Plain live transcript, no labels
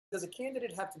does a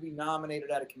candidate have to be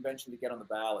nominated at a convention to get on the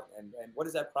ballot? And what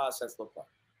does that process look like?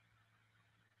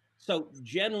 So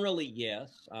generally,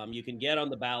 yes, you can get on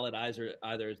the ballot either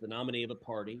as the nominee of a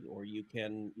party, or you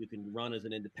can run as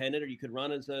an independent, or you could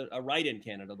run as a write-in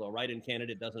candidate. Although a write-in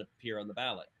candidate doesn't appear on the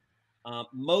ballot.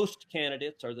 Most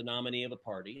candidates are the nominee of a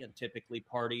party, and typically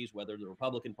parties, whether the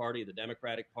Republican Party, the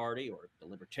Democratic Party, or the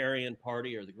Libertarian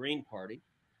Party, or the Green Party,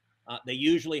 they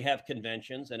usually have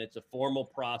conventions, and it's a formal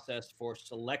process for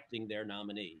selecting their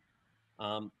nominee.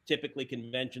 Typically,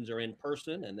 conventions are in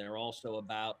person, and they're also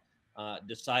about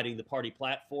deciding the party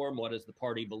platform. What does the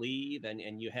party believe?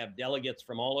 And you have delegates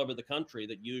from all over the country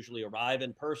that usually arrive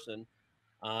in person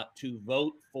to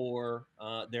vote for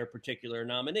their particular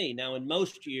nominee. Now, in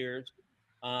most years,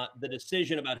 the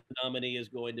decision about who the nominee is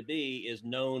going to be is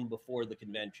known before the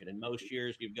convention. In most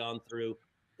years, you've gone through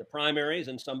the primaries,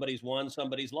 and somebody's won,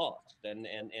 somebody's lost. And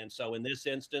so in this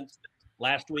instance,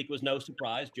 last week was no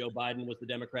surprise. Joe Biden was the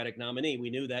Democratic nominee. We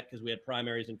knew that because we had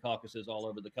primaries and caucuses all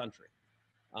over the country.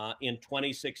 In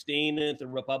 2016, at the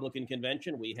Republican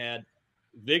convention, we had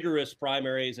vigorous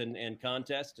primaries and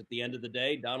contests. At the end of the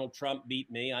day, Donald Trump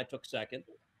beat me. I took second.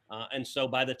 And so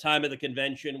by the time of the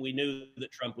convention, we knew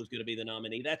that Trump was going to be the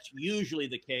nominee. That's usually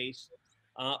the case.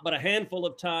 But a handful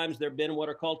of times there have been what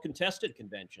are called contested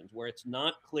conventions, where it's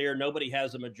not clear, nobody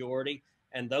has a majority,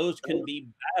 and those can be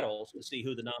battles to see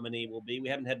who the nominee will be. We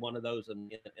haven't had one of those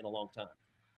in a long time.